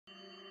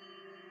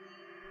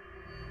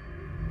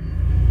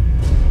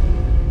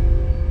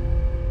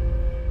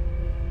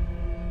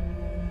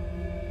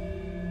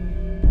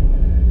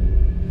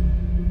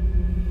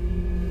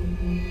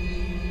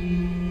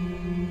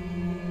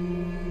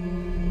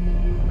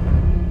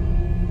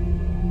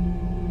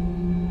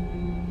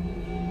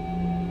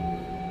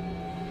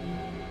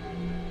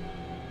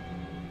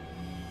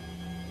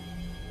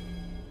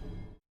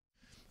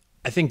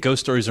think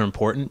ghost stories are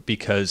important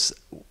because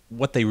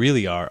what they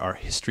really are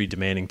history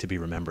demanding to be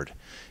remembered.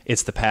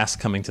 It's the past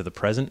coming to the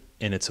present,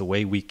 and it's a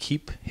way we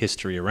keep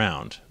history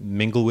around,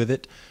 mingle with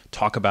it,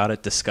 talk about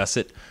it, discuss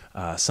it.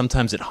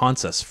 Sometimes it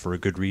haunts us for a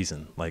good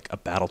reason, like a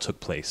battle took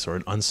place or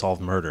an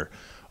unsolved murder,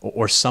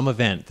 or some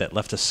event that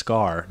left a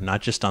scar,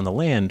 not just on the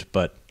land,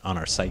 but on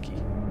our psyche.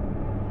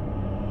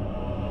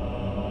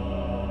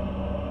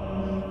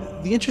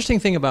 The interesting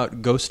thing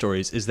about ghost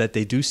stories is that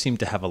they do seem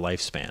to have a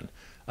lifespan.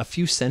 A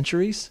few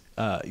centuries.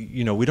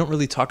 We don't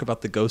really talk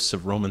about the ghosts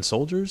of Roman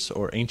soldiers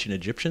or ancient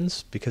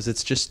Egyptians because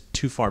it's just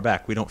too far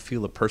back. We don't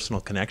feel a personal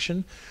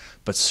connection,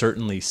 but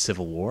certainly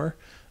Civil War,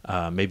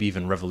 maybe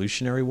even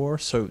Revolutionary War.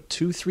 So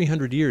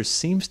 200-300 years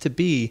seems to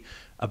be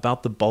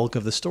about the bulk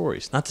of the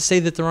stories. Not to say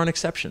that there aren't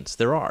exceptions.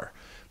 There are.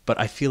 But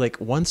I feel like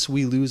once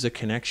we lose a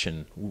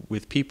connection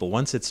with people,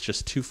 once it's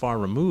just too far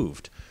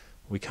removed,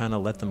 we kind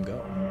of let them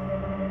go.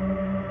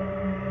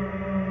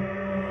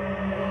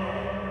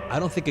 I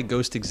don't think a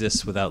ghost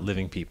exists without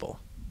living people,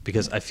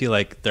 because I feel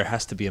like there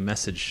has to be a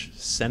message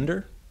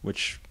sender,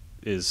 which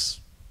is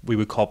we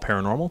would call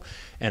paranormal,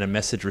 and a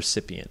message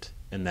recipient,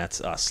 and that's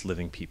us,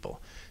 living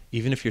people.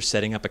 Even if you're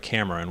setting up a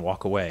camera and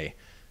walk away,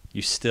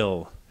 you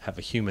still have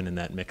a human in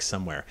that mix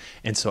somewhere.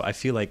 And so I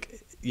feel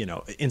like,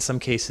 in some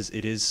cases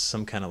it is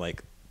some kind of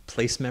like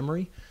place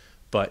memory,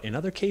 but in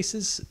other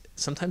cases,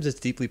 sometimes it's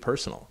deeply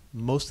personal.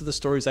 Most of the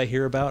stories I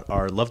hear about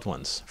are loved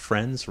ones,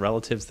 friends,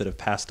 relatives that have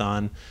passed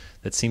on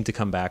that seem to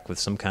come back with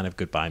some kind of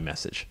goodbye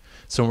message.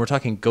 So when we're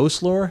talking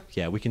ghost lore,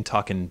 yeah, we can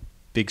talk in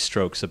big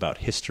strokes about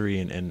history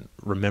and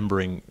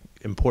remembering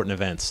important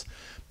events.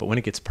 But when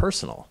it gets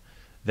personal,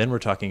 then we're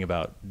talking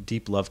about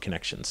deep love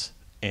connections.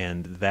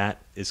 And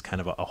that is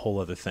kind of a whole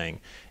other thing.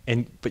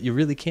 But you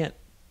really can't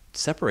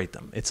separate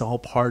them. It's all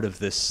part of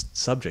this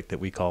subject that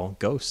we call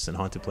ghosts and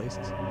haunted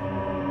places.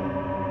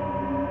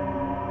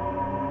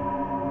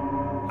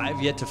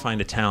 I've yet to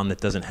find a town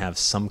that doesn't have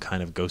some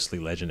kind of ghostly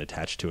legend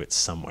attached to it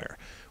somewhere.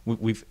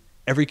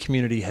 Every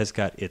community has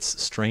got its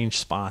strange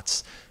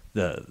spots,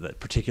 the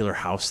particular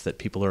house that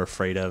people are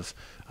afraid of,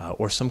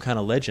 or some kind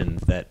of legend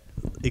that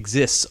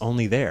exists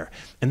only there.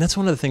 And that's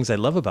one of the things I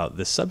love about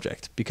this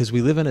subject, because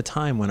we live in a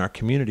time when our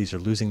communities are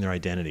losing their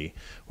identity,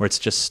 where it's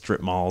just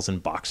strip malls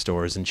and box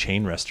stores and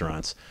chain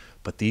restaurants.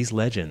 But these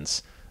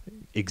legends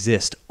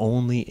exist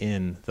only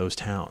in those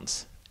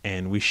towns.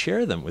 And we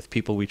share them with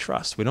people we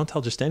trust. We don't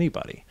tell just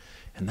anybody.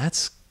 And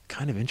that's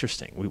kind of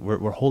interesting.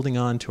 We're holding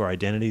on to our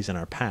identities and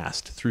our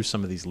past through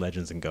some of these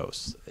legends and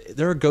ghosts.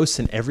 There are ghosts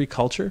in every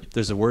culture.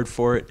 There's a word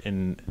for it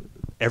in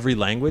every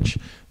language.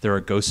 There are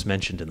ghosts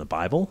mentioned in the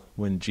Bible.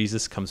 When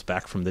Jesus comes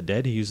back from the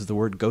dead, he uses the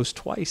word ghost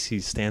twice. He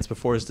stands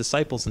before his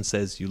disciples and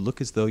says, "You look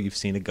as though you've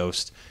seen a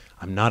ghost.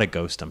 I'm not a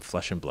ghost, I'm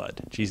flesh and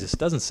blood." Jesus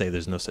doesn't say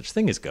there's no such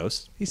thing as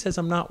ghosts. He says,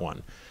 "I'm not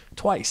one."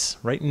 Twice,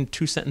 right in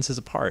two sentences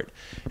apart.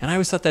 And I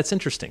always thought that's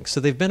interesting. So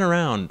they've been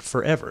around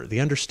forever. The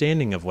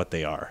understanding of what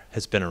they are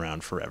has been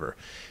around forever.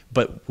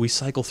 But we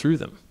cycle through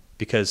them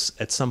because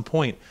at some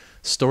point,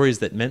 stories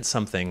that meant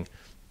something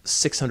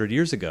 600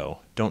 years ago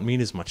don't mean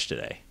as much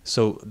today.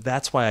 So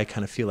that's why I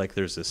kind of feel like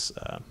there's this,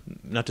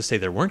 not to say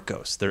there weren't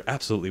ghosts, there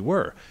absolutely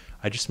were.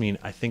 I just mean,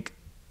 I think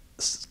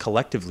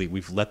collectively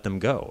we've let them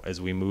go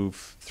as we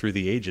move through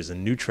the ages,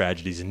 and new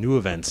tragedies and new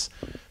events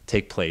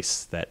take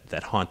place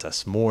that haunt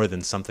us more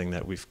than something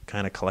that we've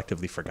kind of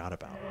collectively forgot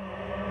about.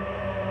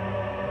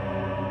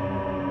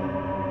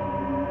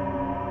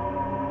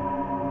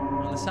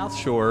 On the South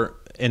Shore,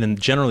 and in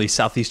generally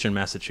southeastern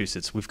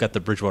Massachusetts, we've got the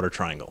Bridgewater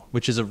Triangle,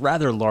 which is a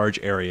rather large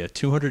area,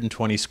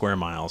 220 square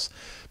miles,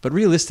 but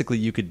realistically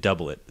you could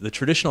double it. The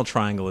traditional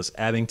triangle is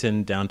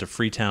Abington down to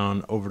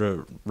Freetown, over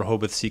to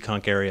Rehoboth,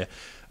 Seekonk area,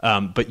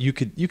 but you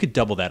could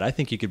double that. I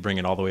think you could bring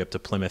it all the way up to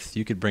Plymouth.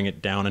 You could bring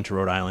it down into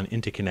Rhode Island,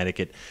 into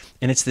Connecticut,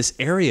 and it's this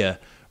area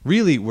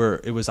really where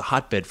it was a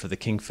hotbed for the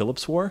King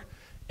Philip's War.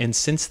 And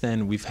since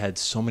then, we've had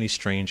so many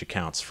strange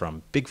accounts,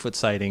 from Bigfoot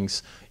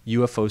sightings,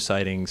 UFO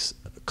sightings,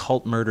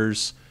 cult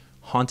murders,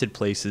 haunted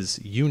places,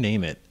 you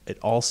name it. It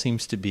all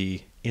seems to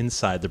be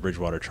inside the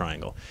Bridgewater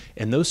Triangle.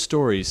 And those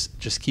stories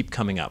just keep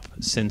coming up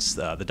since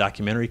the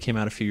documentary came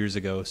out a few years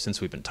ago,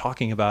 since we've been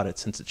talking about it,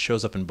 since it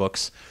shows up in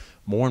books.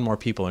 More and more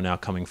people are now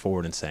coming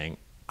forward and saying,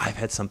 I've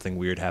had something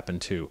weird happen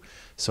too.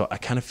 So I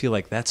kind of feel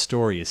like that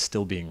story is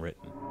still being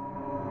written.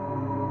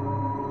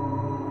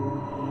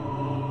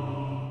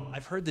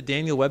 I've heard the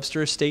Daniel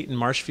Webster estate in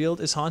Marshfield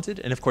is haunted,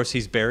 and of course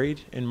he's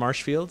buried in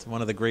Marshfield,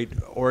 one of the great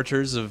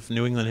orators of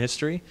New England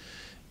history.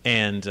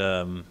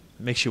 And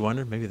makes you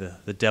wonder, maybe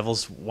the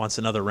Devils wants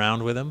another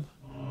round with him.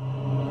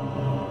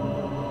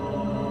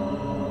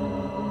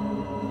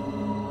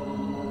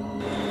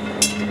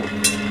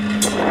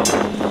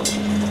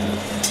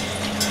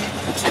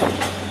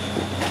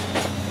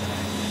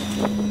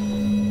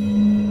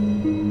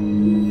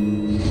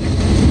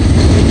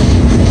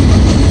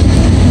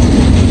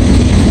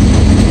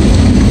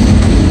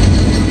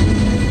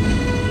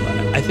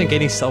 I think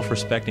any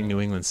self-respecting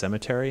New England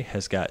cemetery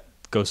has got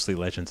ghostly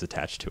legends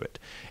attached to it.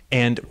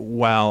 And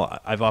while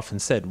I've often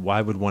said,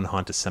 why would one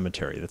haunt a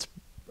cemetery? That's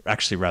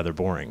actually rather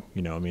boring.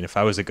 You know, I mean, if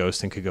I was a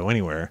ghost and could go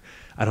anywhere,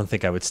 I don't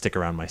think I would stick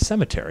around my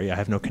cemetery. I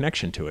have no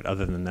connection to it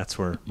other than that's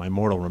where my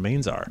mortal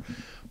remains are.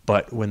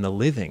 But when the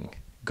living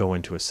go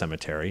into a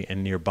cemetery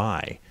and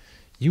nearby,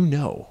 you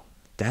know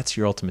that's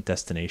your ultimate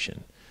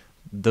destination.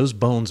 Those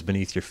bones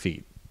beneath your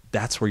feet,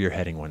 that's where you're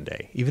heading one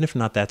day. Even if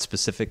not that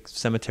specific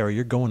cemetery,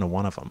 you're going to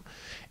one of them.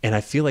 And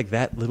I feel like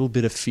that little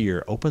bit of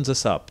fear opens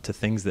us up to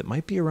things that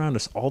might be around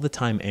us all the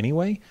time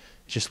anyway.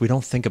 It's just we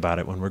don't think about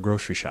it when we're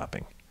grocery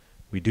shopping.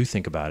 We do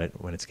think about it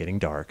when it's getting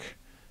dark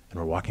and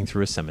we're walking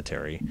through a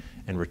cemetery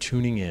and we're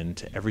tuning in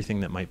to everything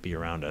that might be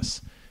around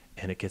us.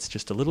 And it gets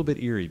just a little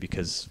bit eerie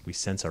because we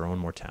sense our own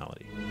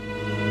mortality.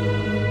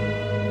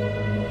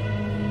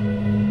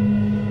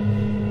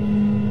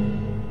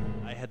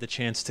 The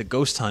chance to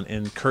ghost hunt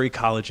in Curry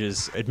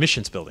College's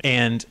admissions building.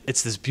 And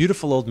it's this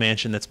beautiful old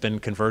mansion that's been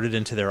converted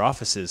into their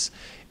offices.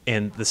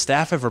 And the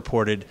staff have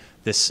reported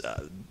this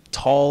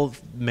tall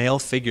male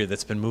figure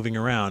that's been moving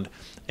around.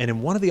 And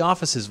in one of the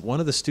offices, one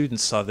of the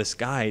students saw this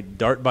guy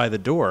dart by the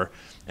door.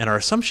 And our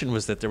assumption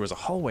was that there was a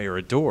hallway or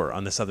a door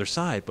on this other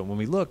side. But when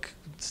we look,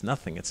 it's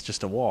nothing. It's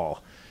just a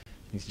wall.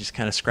 You just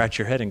kind of scratch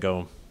your head and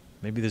go,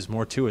 maybe there's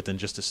more to it than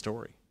just a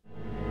story.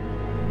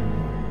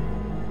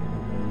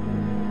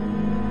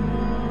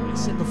 I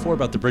said before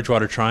about the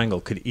Bridgewater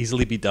Triangle could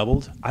easily be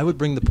doubled. I would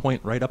bring the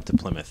point right up to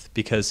Plymouth,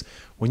 because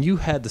when you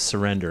had the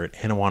surrender at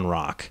Anawan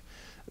Rock,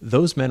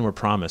 those men were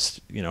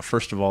promised, you know,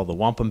 first of all, the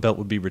wampum belt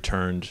would be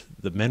returned,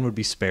 the men would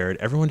be spared,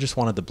 everyone just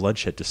wanted the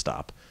bloodshed to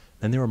stop.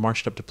 Then they were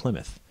marched up to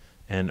Plymouth.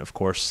 And of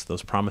course,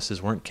 those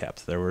promises weren't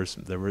kept. There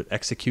were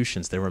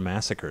executions, there were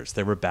massacres,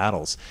 there were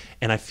battles.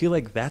 And I feel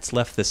like that's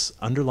left this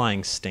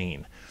underlying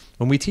stain.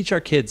 When we teach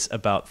our kids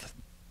about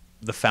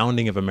the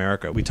founding of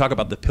America, we talk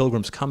about the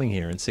Pilgrims coming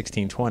here in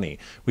 1620.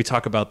 We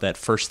talk about that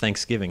first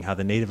Thanksgiving, how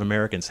the Native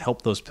Americans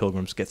helped those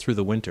Pilgrims get through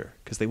the winter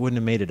because they wouldn't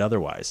have made it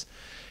otherwise.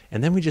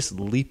 And then we just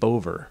leap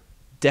over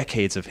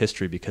decades of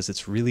history because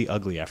it's really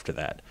ugly after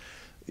that.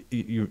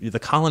 The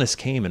colonists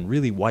came and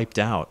really wiped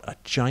out a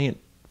giant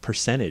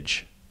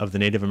percentage of the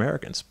Native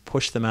Americans,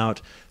 pushed them out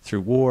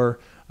through war,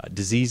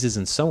 diseases,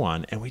 and so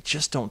on, and we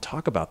just don't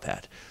talk about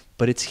that.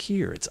 But it's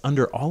here, it's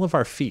under all of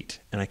our feet,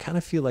 and I kind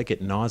of feel like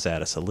it gnaws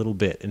at us a little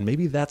bit, and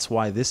maybe that's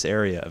why this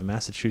area of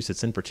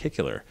Massachusetts in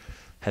particular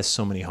has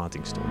so many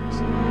haunting stories.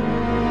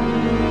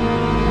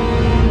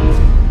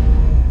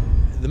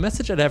 The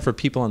message I'd have for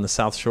people on the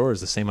South Shore is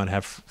the same I'd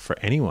have for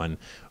anyone.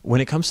 When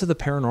it comes to the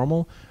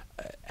paranormal,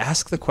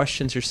 ask the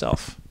questions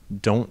yourself.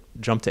 Don't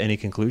jump to any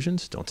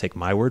conclusions. Don't take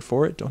my word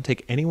for it. Don't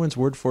take anyone's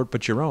word for it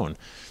but your own.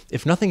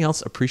 If nothing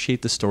else,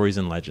 appreciate the stories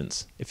and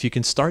legends. If you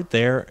can start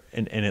there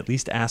and at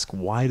least ask,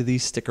 why do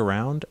these stick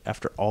around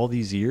after all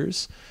these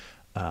years?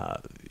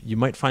 You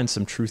might find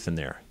some truth in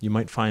there. You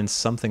might find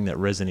something that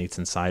resonates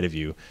inside of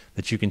you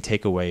that you can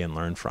take away and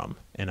learn from.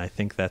 And I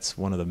think that's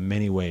one of the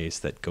many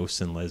ways that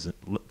ghosts and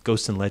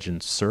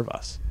legends serve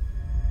us.